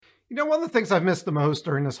One of the things I've missed the most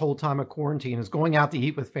during this whole time of quarantine is going out to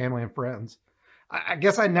eat with family and friends. I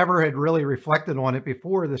guess I never had really reflected on it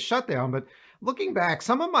before the shutdown, but looking back,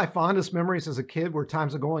 some of my fondest memories as a kid were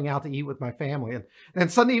times of going out to eat with my family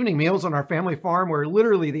and Sunday evening meals on our family farm where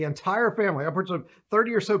literally the entire family, upwards of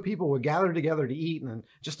 30 or so people, would gather together to eat and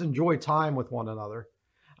just enjoy time with one another.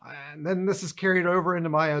 And then this is carried over into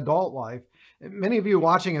my adult life. Many of you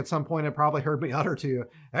watching at some point have probably heard me utter to you,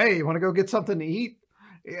 "Hey, you want to go get something to eat?"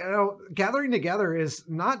 Gathering together is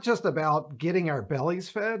not just about getting our bellies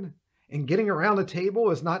fed, and getting around a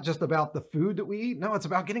table is not just about the food that we eat. No, it's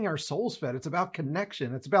about getting our souls fed. It's about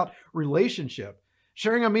connection. It's about relationship.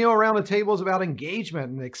 Sharing a meal around a table is about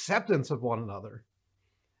engagement and acceptance of one another.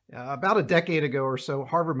 About a decade ago or so,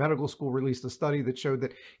 Harvard Medical School released a study that showed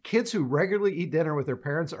that kids who regularly eat dinner with their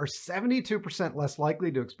parents are 72% less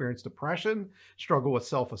likely to experience depression, struggle with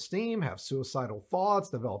self-esteem, have suicidal thoughts,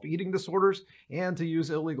 develop eating disorders, and to use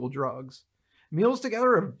illegal drugs. Meals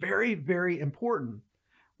together are very, very important,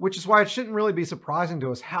 which is why it shouldn't really be surprising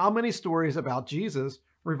to us how many stories about Jesus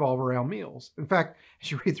revolve around meals. In fact,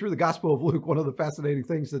 as you read through the Gospel of Luke, one of the fascinating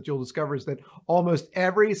things that you'll discover is that almost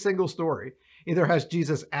every single story either has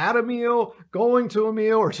Jesus at a meal, going to a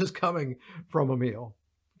meal, or just coming from a meal.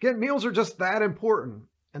 Again, meals are just that important.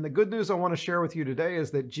 And the good news I want to share with you today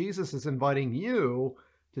is that Jesus is inviting you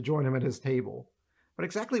to join him at his table. But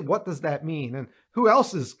exactly what does that mean? And who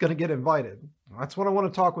else is going to get invited? That's what I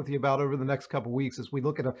want to talk with you about over the next couple of weeks as we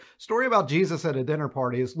look at a story about Jesus at a dinner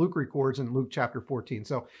party as Luke records in Luke chapter 14.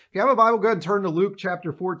 So if you have a Bible, go ahead and turn to Luke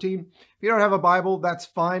chapter 14. If you don't have a Bible, that's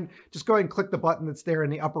fine. Just go ahead and click the button that's there in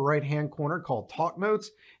the upper right-hand corner called Talk Notes,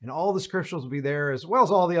 and all the scriptures will be there as well as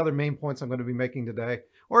all the other main points I'm going to be making today.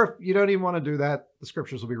 Or if you don't even want to do that, the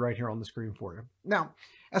scriptures will be right here on the screen for you. Now,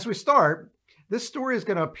 as we start, this story is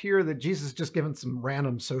going to appear that Jesus is just giving some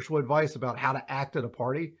random social advice about how to act at a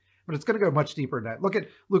party, but it's going to go much deeper than that. Look at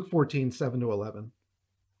Luke 14, 7-11.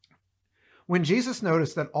 When Jesus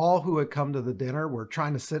noticed that all who had come to the dinner were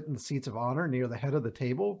trying to sit in the seats of honor near the head of the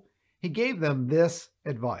table, he gave them this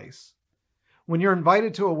advice. When you're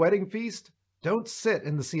invited to a wedding feast, don't sit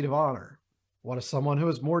in the seat of honor. What if someone who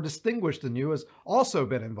is more distinguished than you has also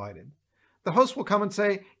been invited? The host will come and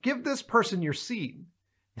say, "Give this person your seat."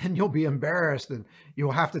 Then you'll be embarrassed and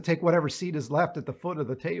you'll have to take whatever seat is left at the foot of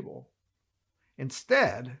the table.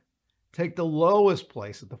 Instead, take the lowest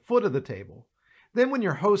place at the foot of the table. Then when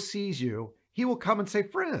your host sees you, he will come and say,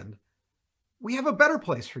 "Friend, we have a better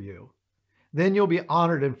place for you." Then you'll be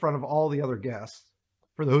honored in front of all the other guests.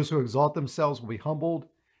 For those who exalt themselves will be humbled,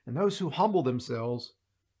 and those who humble themselves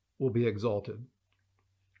will be exalted.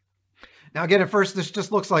 Now, again, at first, this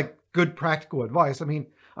just looks like good practical advice. I mean,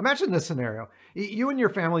 imagine this scenario. You and your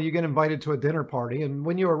family, you get invited to a dinner party, and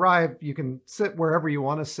when you arrive, you can sit wherever you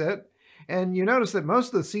want to sit. And you notice that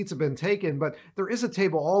most of the seats have been taken, but there is a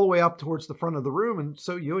table all the way up towards the front of the room. And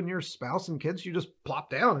so you and your spouse and kids, you just plop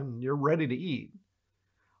down and you're ready to eat.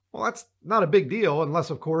 Well, that's not a big deal unless,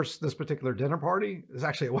 of course, this particular dinner party is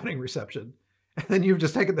actually a wedding reception. And then you've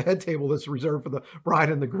just taken the head table that's reserved for the bride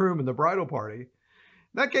and the groom and the bridal party.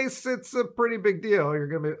 In that case, it's a pretty big deal. You're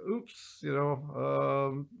going to be, oops,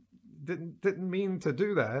 didn't mean to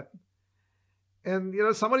do that. And,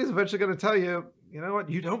 somebody's eventually going to tell you, you know what,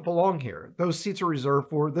 you don't belong here. Those seats are reserved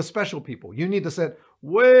for the special people. You need to sit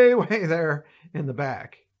way, way there in the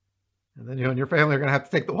back. And then you and your family are going to have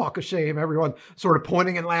to take the walk of shame, everyone sort of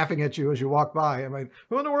pointing and laughing at you as you walk by. I mean,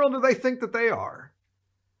 who in the world do they think that they are?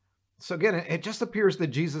 So again, it just appears that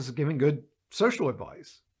Jesus is giving good social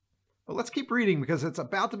advice. But let's keep reading because it's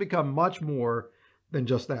about to become much more than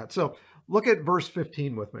just that. So look at verse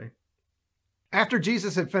 15 with me. After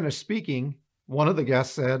Jesus had finished speaking, one of the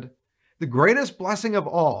guests said, "The greatest blessing of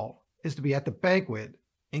all is to be at the banquet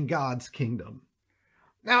in God's kingdom."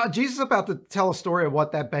 Now, Jesus is about to tell a story of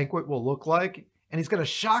what that banquet will look like, and he's going to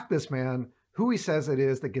shock this man who he says it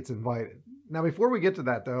is that gets invited. Now, before we get to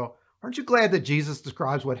that, though, aren't you glad that Jesus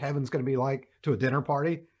describes what heaven's going to be like to a dinner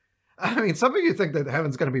party? I mean, some of you think that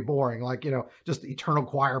heaven's going to be boring, like, just eternal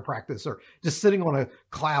choir practice or just sitting on a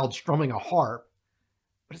cloud strumming a harp.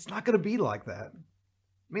 But it's not going to be like that.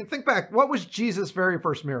 I mean, think back. What was Jesus' very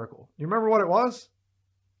first miracle? You remember what it was?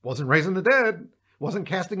 It wasn't raising the dead. It wasn't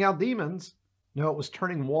casting out demons. No, it was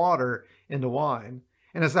turning water into wine.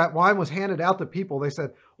 And as that wine was handed out to people, they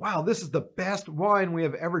said, "Wow, this is the best wine we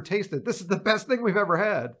have ever tasted. This is the best thing we've ever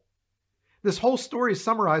had." This whole story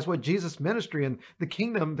summarized what Jesus' ministry and the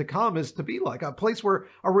kingdom to come is to be like, a place where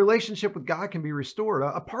a relationship with God can be restored,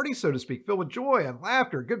 a party, so to speak, filled with joy and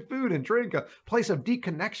laughter, good food and drink, a place of deep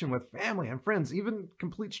connection with family and friends, even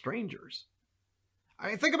complete strangers. I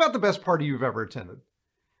mean, think about the best party you've ever attended.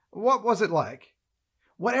 What was it like?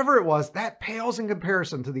 Whatever it was, that pales in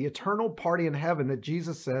comparison to the eternal party in heaven that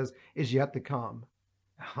Jesus says is yet to come.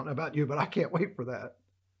 I don't know about you, but I can't wait for that.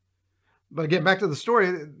 But again, back to the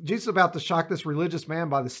story, Jesus is about to shock this religious man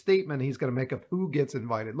by the statement he's going to make of who gets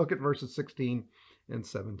invited. Look at verses 16 and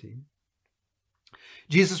 17.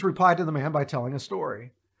 Jesus replied to the man by telling a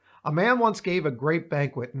story. A man once gave a great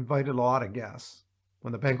banquet and invited a lot of guests.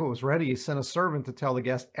 When the banquet was ready, he sent a servant to tell the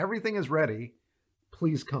guests, everything is ready,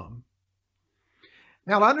 please come.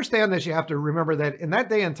 Now, to understand this, you have to remember that in that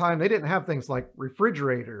day and time, they didn't have things like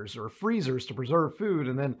refrigerators or freezers to preserve food,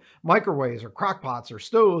 and then microwaves or crock pots or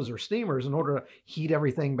stoves or steamers in order to heat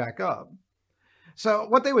everything back up. So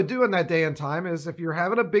what they would do in that day and time is if you're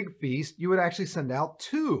having a big feast, you would actually send out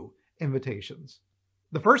 2 invitations.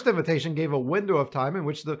 The first invitation gave a window of time in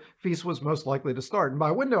which the feast was most likely to start. And by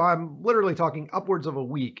window, I'm literally talking upwards of a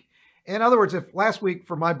week. In other words, if last week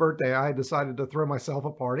for my birthday, I had decided to throw myself a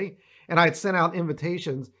party and I had sent out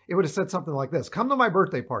invitations, it would have said something like this: come to my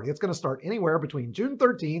birthday party. It's going to start anywhere between June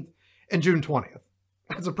 13th and June 20th.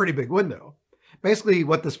 That's a pretty big window. Basically,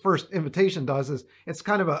 what this first invitation does is it's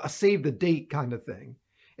kind of a save the date kind of thing.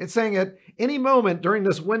 It's saying at any moment during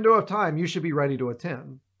this window of time, you should be ready to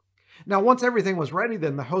attend. Now, once everything was ready,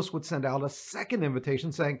 then the host would send out a second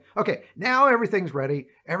invitation saying, okay, now everything's ready.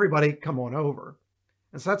 Everybody come on over.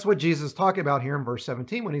 And so that's what Jesus is talking about here in verse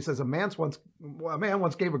 17 when he says a man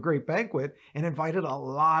once gave a great banquet and invited a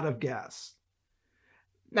lot of guests.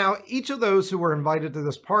 Now, each of those who were invited to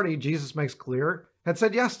this party, Jesus makes clear, had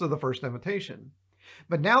said yes to the first invitation.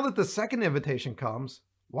 But now that the second invitation comes,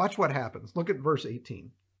 watch what happens. Look at verse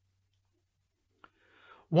 18.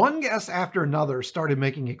 One guest after another started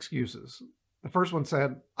making excuses. The first one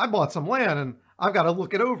said, I bought some land and I've got to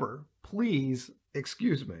look it over. Please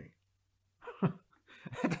excuse me.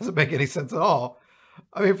 That doesn't make any sense at all.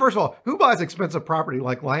 I mean, first of all, who buys expensive property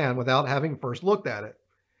like land without having first looked at it?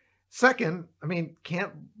 Second, I mean,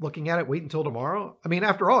 can't looking at it wait until tomorrow? I mean,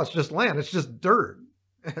 after all, it's just land. It's just dirt.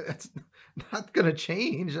 It's not going to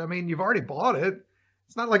change. I mean, you've already bought it.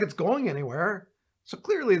 It's not like it's going anywhere. So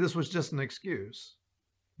clearly this was just an excuse.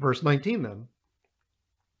 Verse 19 then.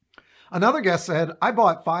 Another guest said, I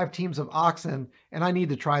bought 5 teams of oxen and I need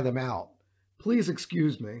to try them out. Please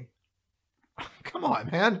excuse me. Come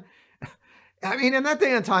on, man. I mean, in that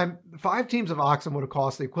day and time, 5 teams of oxen would have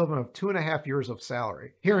cost the equivalent of 2.5 years of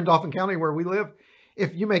salary. Here in Dauphin County, where we live,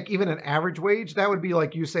 if you make even an average wage, that would be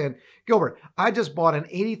like you saying, Gilbert, I just bought an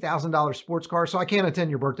 $80,000 sports car, so I can't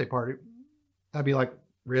attend your birthday party. I'd be like,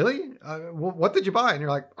 really? What did you buy? And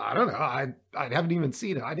you're like, I don't know. I haven't even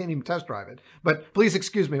seen it. I didn't even test drive it. But please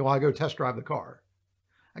excuse me while I go test drive the car.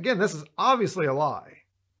 Again, this is obviously a lie.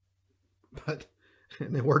 But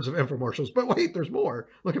in the words of infomercials, but wait, there's more.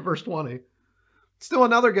 Look at verse 20. Still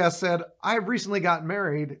another guest said, I have recently gotten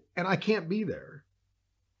married and I can't be there.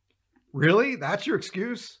 Really? That's your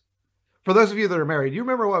excuse? For those of you that are married, you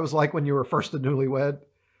remember what it was like when you were first a newlywed?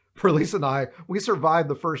 For Lisa and I, we survived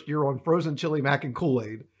the first year on frozen chili mac and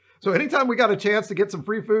Kool-Aid. So anytime we got a chance to get some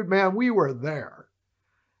free food, man, we were there.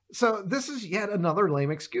 So this is yet another lame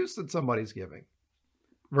excuse that somebody's giving.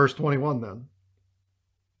 Verse 21 then.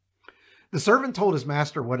 The servant told his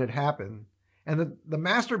master what had happened, and the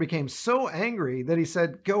master became so angry that he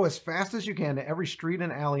said, go as fast as you can to every street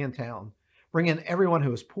and alley in town. Bring in everyone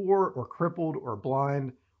who is poor or crippled or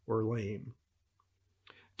blind or lame.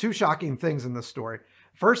 2 shocking things in this story.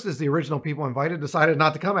 First is the original people invited decided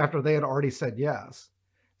not to come after they had already said yes.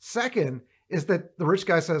 Second is that the rich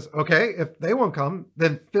guy says, okay, if they won't come,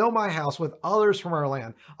 then fill my house with others from our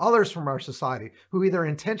land, others from our society, who either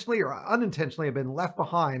intentionally or unintentionally have been left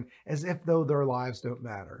behind as if though their lives don't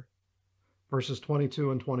matter. Verses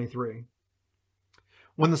 22 and 23.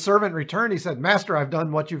 When the servant returned, he said, Master, I've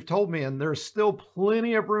done what you've told me, and there's still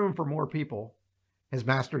plenty of room for more people. His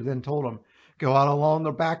master then told him, go out along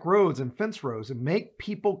the back roads and fence rows and make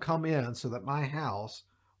people come in so that my house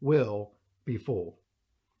will be full.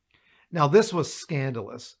 Now, this was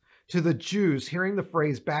scandalous. To the Jews, hearing the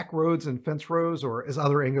phrase back roads and fence rows, or as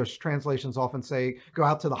other English translations often say, go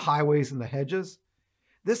out to the highways and the hedges,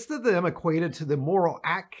 this to them equated to the moral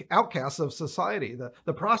outcasts of society,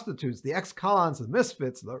 the prostitutes, the ex-cons, the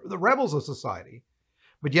misfits, the rebels of society.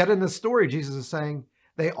 But yet in this story, Jesus is saying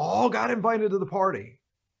they all got invited to the party.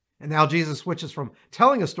 And now Jesus switches from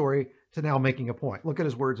telling a story to now making a point. Look at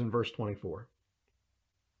his words in verse 24.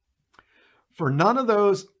 For none of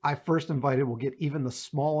those I first invited will get even the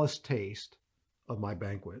smallest taste of my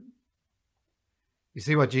banquet. You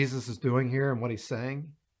see what Jesus is doing here and what he's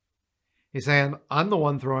saying? He's saying, I'm the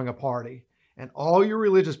one throwing a party, and all you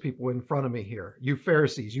religious people in front of me here, you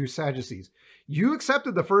Pharisees, you Sadducees, you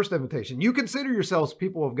accepted the first invitation. You consider yourselves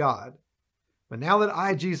people of God. But now that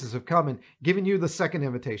I, Jesus, have come and given you the second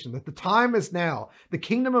invitation, that the time is now, the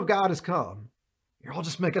kingdom of God has come, you're all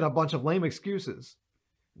just making a bunch of lame excuses.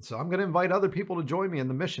 And so I'm going to invite other people to join me in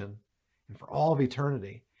the mission and for all of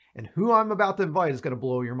eternity. And who I'm about to invite is going to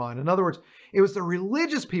blow your mind. In other words, it was the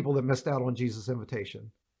religious people that missed out on Jesus' invitation.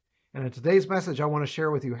 And in today's message, I want to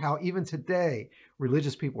share with you how even today,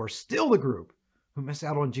 religious people are still the group who miss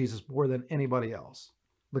out on Jesus more than anybody else.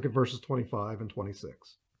 Look at verses 25 and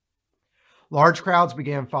 26. Large crowds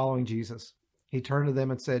began following Jesus. He turned to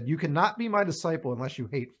them and said, "You cannot be my disciple unless you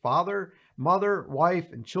hate father, mother,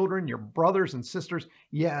 wife, and children, your brothers and sisters,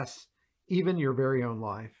 yes, even your very own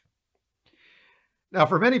life." Now,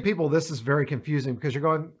 for many people, this is very confusing because you're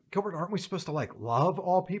going, Gilbert, aren't we supposed to love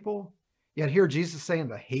all people? Yet here Jesus saying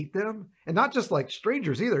to hate them, and not just like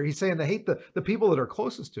strangers either. He's saying to hate the people that are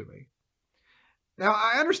closest to me. Now,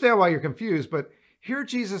 I understand why you're confused, but here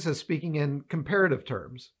Jesus is speaking in comparative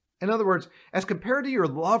terms. In other words, as compared to your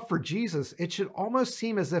love for Jesus, it should almost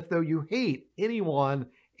seem as if though you hate anyone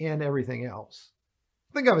and everything else.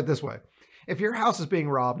 Think of it this way. If your house is being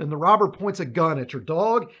robbed and the robber points a gun at your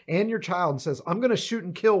dog and your child and says, "I'm going to shoot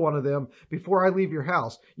and kill one of them before I leave your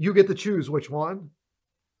house," you get to choose which one.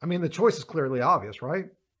 I mean, the choice is clearly obvious,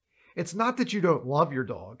 right? It's not that you don't love your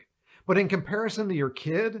dog, but in comparison to your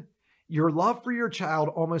kid, your love for your child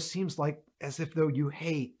almost seems like as if though you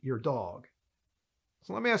hate your dog.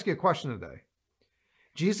 So let me ask you a question today.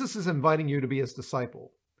 Jesus is inviting you to be his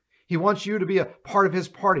disciple. He wants you to be a part of his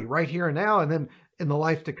party right here and now and then in the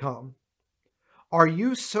life to come. Are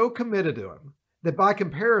you so committed to him that by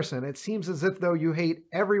comparison, it seems as if though you hate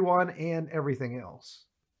everyone and everything else?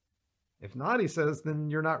 If not, he says, then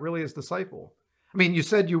you're not really his disciple. I mean, you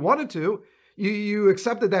said you wanted to. You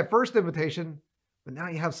accepted that first invitation, but now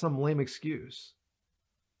you have some lame excuse.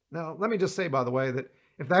 Now, let me just say, by the way, that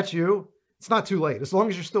if that's you, it's not too late. As long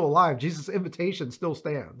as you're still alive, Jesus' invitation still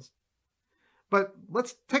stands. But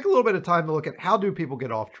let's take a little bit of time to look at how do people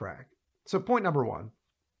get off track. So point number one,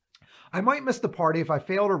 I might miss the party if I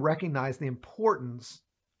fail to recognize the importance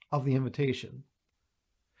of the invitation.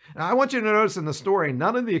 Now, I want you to notice in the story,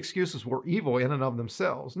 none of the excuses were evil in and of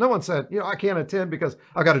themselves. No one said, I can't attend because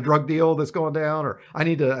I've got a drug deal that's going down, or I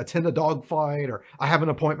need to attend a dog fight, or I have an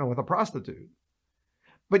appointment with a prostitute.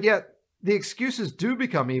 But yet, the excuses do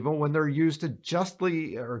become evil when they're used to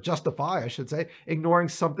justify, ignoring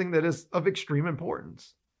something that is of extreme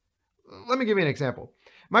importance. Let me give you an example.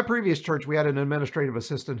 My previous church, we had an administrative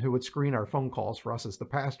assistant who would screen our phone calls for us as the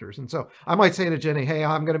pastors. And so I might say to Jenny, "Hey,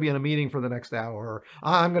 I'm going to be in a meeting for the next hour," or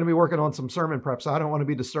 "I'm going to be working on some sermon prep, so I don't want to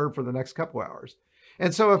be disturbed for the next couple hours."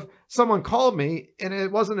 And so if someone called me and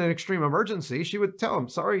it wasn't an extreme emergency, she would tell him,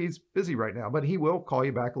 "Sorry, he's busy right now, but he will call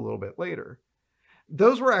you back a little bit later."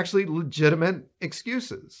 Those were actually legitimate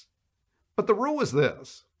excuses. But the rule was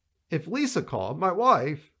this: if Lisa called, my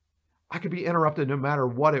wife, I could be interrupted no matter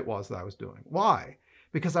what it was that I was doing. Why?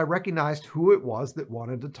 Because I recognized who it was that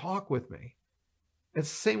wanted to talk with me. It's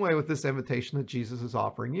the same way with this invitation that Jesus is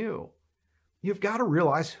offering you. You've got to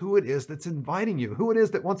realize who it is that's inviting you, who it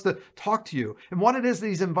is that wants to talk to you, and what it is that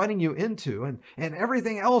he's inviting you into, and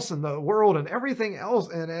everything else in the world and everything else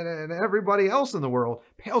and everybody else in the world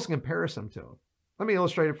pales in comparison to him. Let me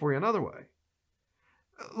illustrate it for you another way.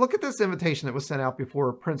 Look at this invitation that was sent out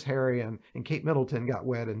before Prince Harry and Kate Middleton got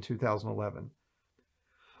wed in 2011.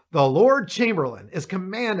 The Lord Chamberlain is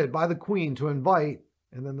commanded by the Queen to invite,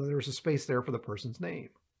 and then there's a space there for the person's name.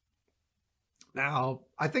 Now,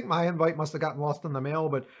 I think my invite must have gotten lost in the mail,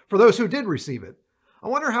 but for those who did receive it, I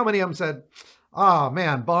wonder how many of them said, "Oh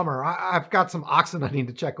man, bummer, I've got some oxen I need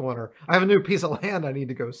to check on, or I have a new piece of land I need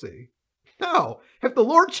to go see." No, if the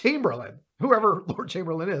Lord Chamberlain, whoever Lord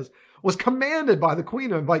Chamberlain is, was commanded by the Queen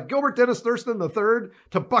to invite Gilbert Dennis Thurston III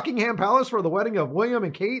to Buckingham Palace for the wedding of William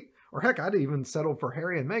and Kate, or heck, I'd even settled for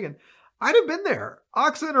Harry and Meghan, I'd have been there,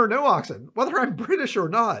 oxen or no oxen, whether I'm British or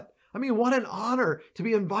not. I mean, what an honor to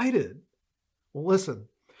be invited. Well, listen,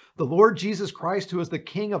 the Lord Jesus Christ, who is the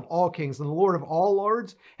King of all kings and the Lord of all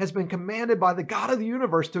lords, has been commanded by the God of the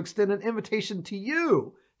universe to extend an invitation to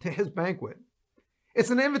you to his banquet. It's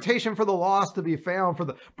an invitation for the lost to be found, for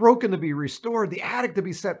the broken to be restored, the addict to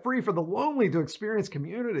be set free, for the lonely to experience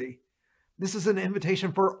community. This is an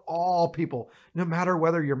invitation for all people, no matter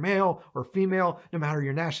whether you're male or female, no matter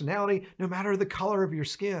your nationality, no matter the color of your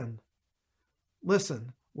skin.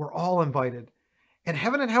 Listen, we're all invited. And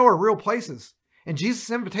heaven and hell are real places. And Jesus'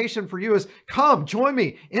 invitation for you is, come, join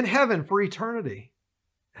me in heaven for eternity.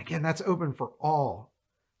 And again, that's open for all.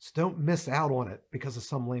 So don't miss out on it because of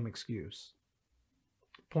some lame excuse.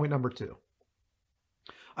 Point number two.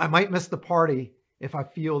 I might miss the party if I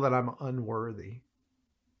feel that I'm unworthy.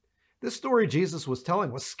 This story Jesus was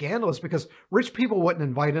telling was scandalous because rich people wouldn't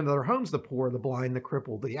invite into their homes the poor, the blind, the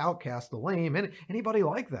crippled, the outcast, the lame, and anybody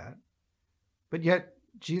like that. But yet,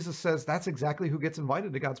 Jesus says that's exactly who gets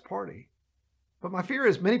invited to God's party. But my fear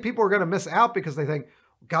is many people are going to miss out because they think,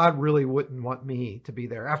 God really wouldn't want me to be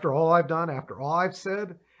there. After all I've done, after all I've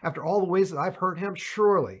said, after all the ways that I've hurt him,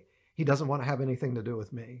 surely he doesn't want to have anything to do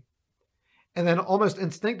with me. And then almost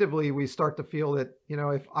instinctively, we start to feel that,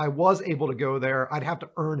 if I was able to go there, I'd have to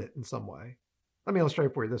earn it in some way. Let me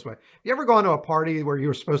illustrate for you this way. Have you ever gone to a party where you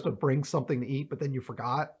were supposed to bring something to eat, but then you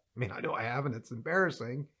forgot? I mean, I know I have, and it's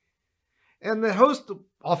embarrassing. And the host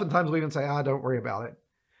oftentimes will even say, don't worry about it.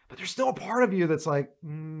 But there's still a part of you that's like,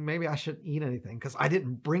 maybe I shouldn't eat anything because I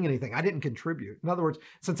didn't bring anything. I didn't contribute. In other words,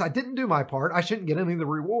 since I didn't do my part, I shouldn't get any of the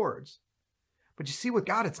rewards. But you see, with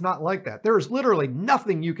God, it's not like that. There is literally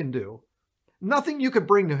nothing you can do, nothing you could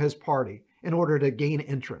bring to his party in order to gain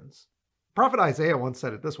entrance. Prophet Isaiah once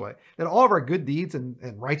said it this way, that all of our good deeds and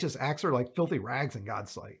righteous acts are like filthy rags in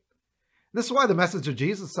God's sight. This is why the message of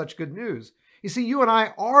Jesus is such good news. You see, you and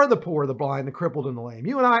I are the poor, the blind, the crippled, and the lame.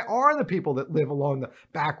 You and I are the people that live along the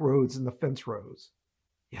back roads and the fence rows.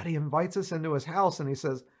 Yet he invites us into his house and he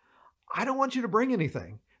says, I don't want you to bring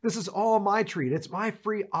anything. This is all my treat. It's my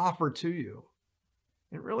free offer to you.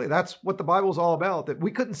 And really, that's what the Bible is all about, that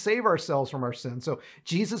we couldn't save ourselves from our sins. So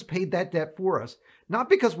Jesus paid that debt for us, not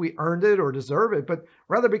because we earned it or deserve it, but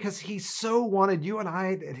rather because he so wanted you and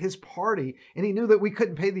I at his party, and he knew that we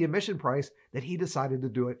couldn't pay the admission price, that he decided to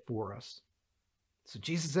do it for us. So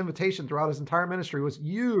Jesus' invitation throughout his entire ministry was,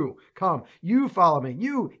 you come, you follow me,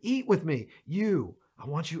 you eat with me, I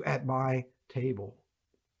want you at my table.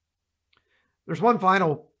 There's one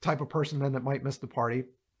final type of person then that might miss the party.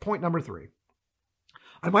 Point number 3.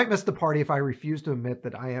 I might miss the party if I refuse to admit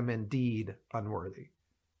that I am indeed unworthy.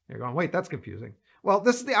 You're going, wait, that's confusing. Well,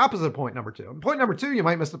 this is the opposite of point number 2. Point number 2, you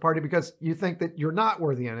might miss the party because you think that you're not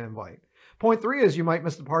worthy of an invite. Point 3 is you might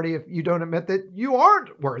miss the party if you don't admit that you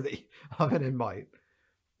aren't worthy of an invite.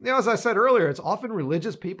 As I said earlier, it's often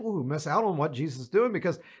religious people who miss out on what Jesus is doing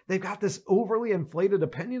because they've got this overly inflated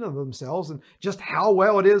opinion of themselves and just how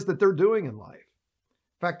well it is that they're doing in life.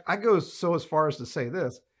 In fact, I go so as far as to say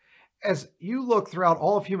this. As you look throughout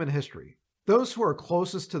all of human history, those who are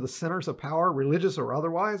closest to the centers of power, religious or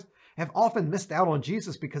otherwise, have often missed out on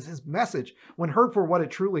Jesus because his message, when heard for what it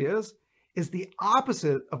truly is the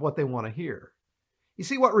opposite of what they want to hear. You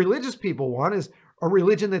see, what religious people want is a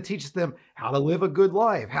religion that teaches them how to live a good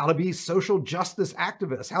life, how to be social justice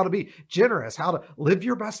activists, how to be generous, how to live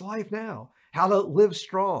your best life now, how to live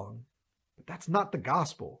strong. But that's not the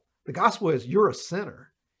gospel. The gospel is you're a sinner.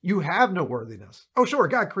 You have no worthiness. Oh, sure,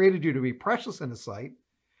 God created you to be precious in his sight,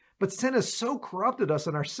 but sin has so corrupted us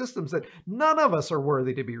in our systems that none of us are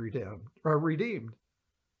worthy to be redeemed.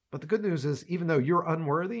 But the good news is, even though you're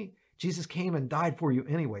unworthy, Jesus came and died for you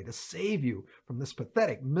anyway to save you from this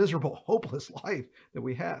pathetic, miserable, hopeless life that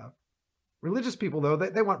we have. Religious people, though,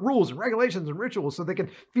 they want rules and regulations and rituals so they can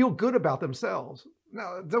feel good about themselves.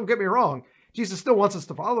 Now, don't get me wrong. Jesus still wants us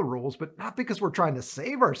to follow the rules, but not because we're trying to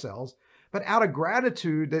save ourselves, but out of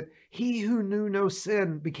gratitude that he who knew no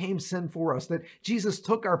sin became sin for us, that Jesus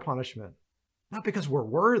took our punishment, not because we're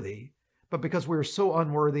worthy, but because we were so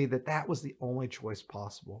unworthy that that was the only choice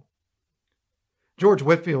possible. George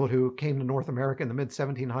Whitefield, who came to North America in the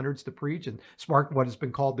mid-1700s to preach and sparked what has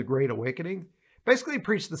been called the Great Awakening, basically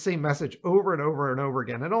preached the same message over and over and over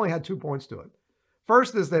again. It only had 2 points to it.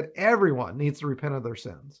 First is that everyone needs to repent of their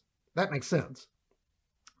sins. That makes sense.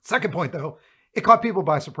 Second point, though, it caught people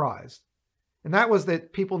by surprise. And that was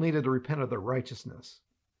that people needed to repent of their righteousness.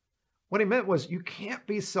 What he meant was you can't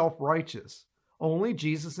be self-righteous. Only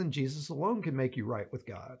Jesus and Jesus alone can make you right with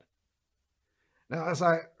God. Now, as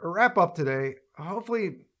I wrap up today,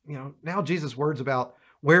 hopefully, now Jesus' words about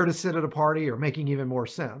where to sit at a party are making even more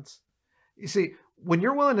sense. You see, when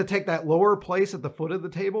you're willing to take that lower place at the foot of the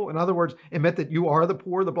table, in other words, admit that you are the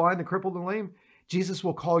poor, the blind, the crippled, and lame, Jesus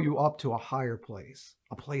will call you up to a higher place,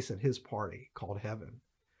 a place at his party called heaven.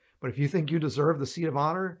 But if you think you deserve the seat of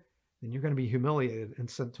honor, then you're going to be humiliated and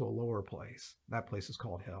sent to a lower place. That place is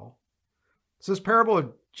called hell. So this parable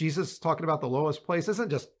of Jesus talking about the lowest place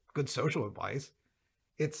isn't just good social advice.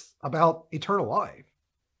 It's about eternal life.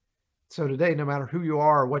 So today, no matter who you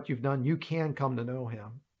are or what you've done, you can come to know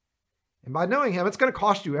him. And by knowing him, it's going to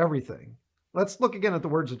cost you everything. Let's look again at the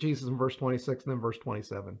words of Jesus in verse 26 and then verse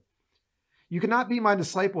 27. You cannot be my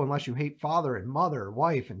disciple unless you hate father and mother,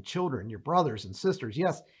 wife and children, your brothers and sisters,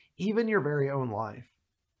 yes, even your very own life.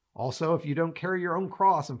 Also, if you don't carry your own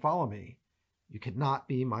cross and follow me, you cannot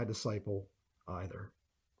be my disciple either.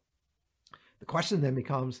 The question then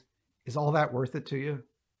becomes, is all that worth it to you?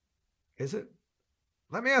 Is it?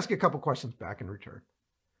 Let me ask you a couple questions back in return.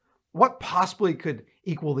 What possibly could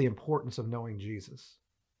equal the importance of knowing Jesus?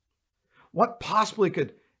 What possibly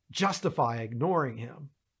could justify ignoring him?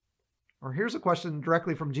 Or here's a question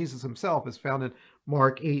directly from Jesus himself, as found in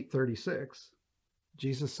Mark 8:36.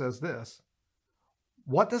 Jesus says this: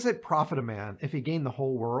 what does it profit a man if he gain the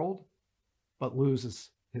whole world but loses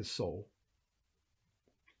his soul?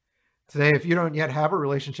 Today, if you don't yet have a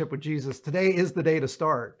relationship with Jesus, today is the day to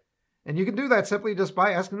start. And you can do that simply just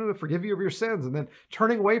by asking him to forgive you of your sins and then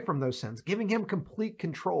turning away from those sins, giving him complete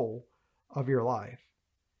control of your life.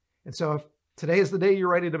 And so if today is the day you're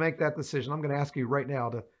ready to make that decision, I'm going to ask you right now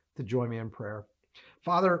to join me in prayer.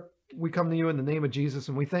 Father, we come to you in the name of Jesus,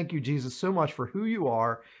 and we thank you, Jesus, so much for who you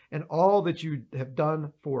are and all that you have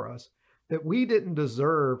done for us, that we didn't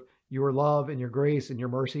deserve your love and your grace and your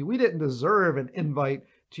mercy. We didn't deserve an invite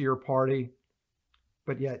to your party,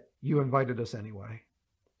 but yet you invited us anyway.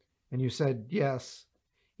 And you said, yes,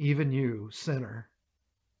 even you, sinner,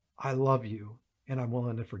 I love you and I'm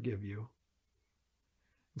willing to forgive you.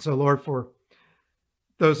 And so, Lord, for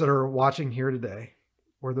those that are watching here today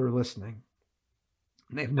or they're listening,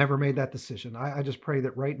 and they've never made that decision, I just pray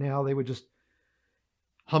that right now they would just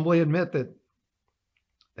humbly admit that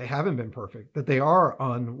they haven't been perfect, that they are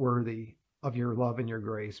unworthy of your love and your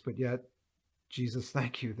grace, but yet, Jesus,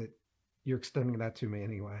 thank you that you're extending that to me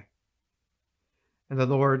anyway. And the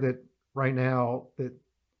Lord, that right now, that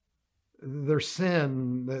their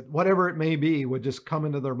sin, that whatever it may be, would just come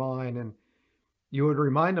into their mind, and you would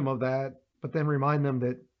remind them of that, but then remind them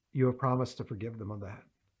that you have promised to forgive them of that.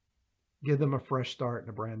 Give them a fresh start and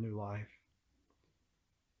a brand new life.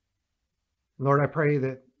 Lord, I pray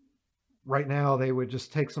that right now they would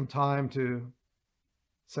just take some time to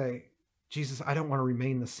say, Jesus, I don't want to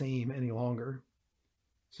remain the same any longer.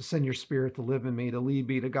 So send your Spirit to live in me, to lead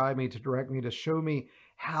me, to guide me, to direct me, to show me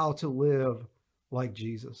how to live like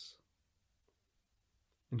Jesus.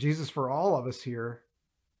 And Jesus, for all of us here,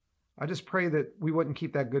 I just pray that we wouldn't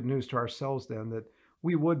keep that good news to ourselves then, that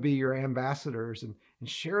we would be your ambassadors and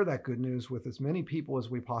share that good news with as many people as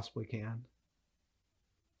we possibly can.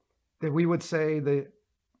 That we would say the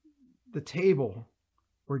table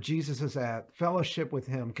where Jesus is at, fellowship with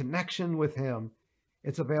him, connection with him,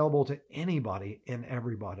 it's available to anybody and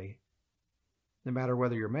everybody, no matter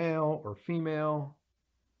whether you're male or female,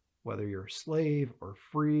 whether you're slave or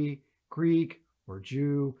free, Greek or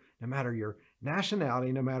Jew, no matter your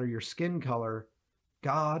nationality, no matter your skin color,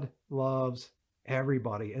 God loves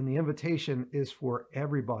everybody. And the invitation is for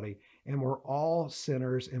everybody. And we're all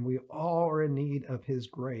sinners and we all are in need of his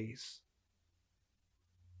grace.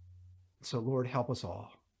 So Lord, help us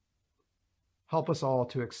all. Help us all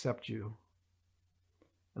to accept you.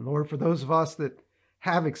 And Lord, for those of us that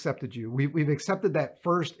have accepted you, we've accepted that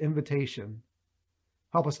first invitation.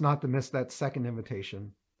 Help us not to miss that second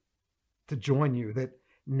invitation to join you, that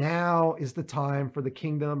now is the time for the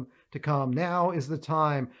kingdom to come. Now is the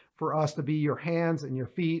time for us to be your hands and your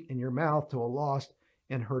feet and your mouth to a lost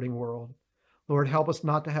and hurting world. Lord, help us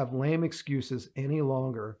not to have lame excuses any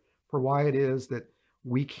longer for why it is that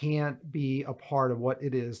we can't be a part of what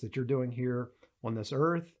it is that you're doing here on this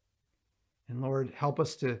earth. And Lord, help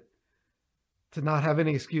us to not have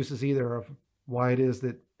any excuses either of why it is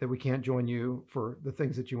that we can't join you for the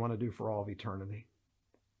things that you want to do for all of eternity.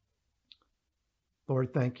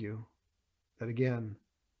 Lord, thank you that again,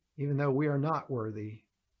 even though we are not worthy,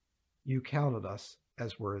 you counted us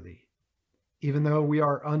as worthy. Even though we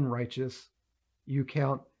are unrighteous, you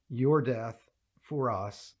count your death for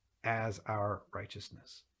us as our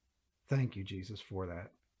righteousness. Thank you, Jesus, for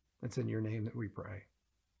that. It's in your name that we pray.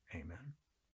 Amen.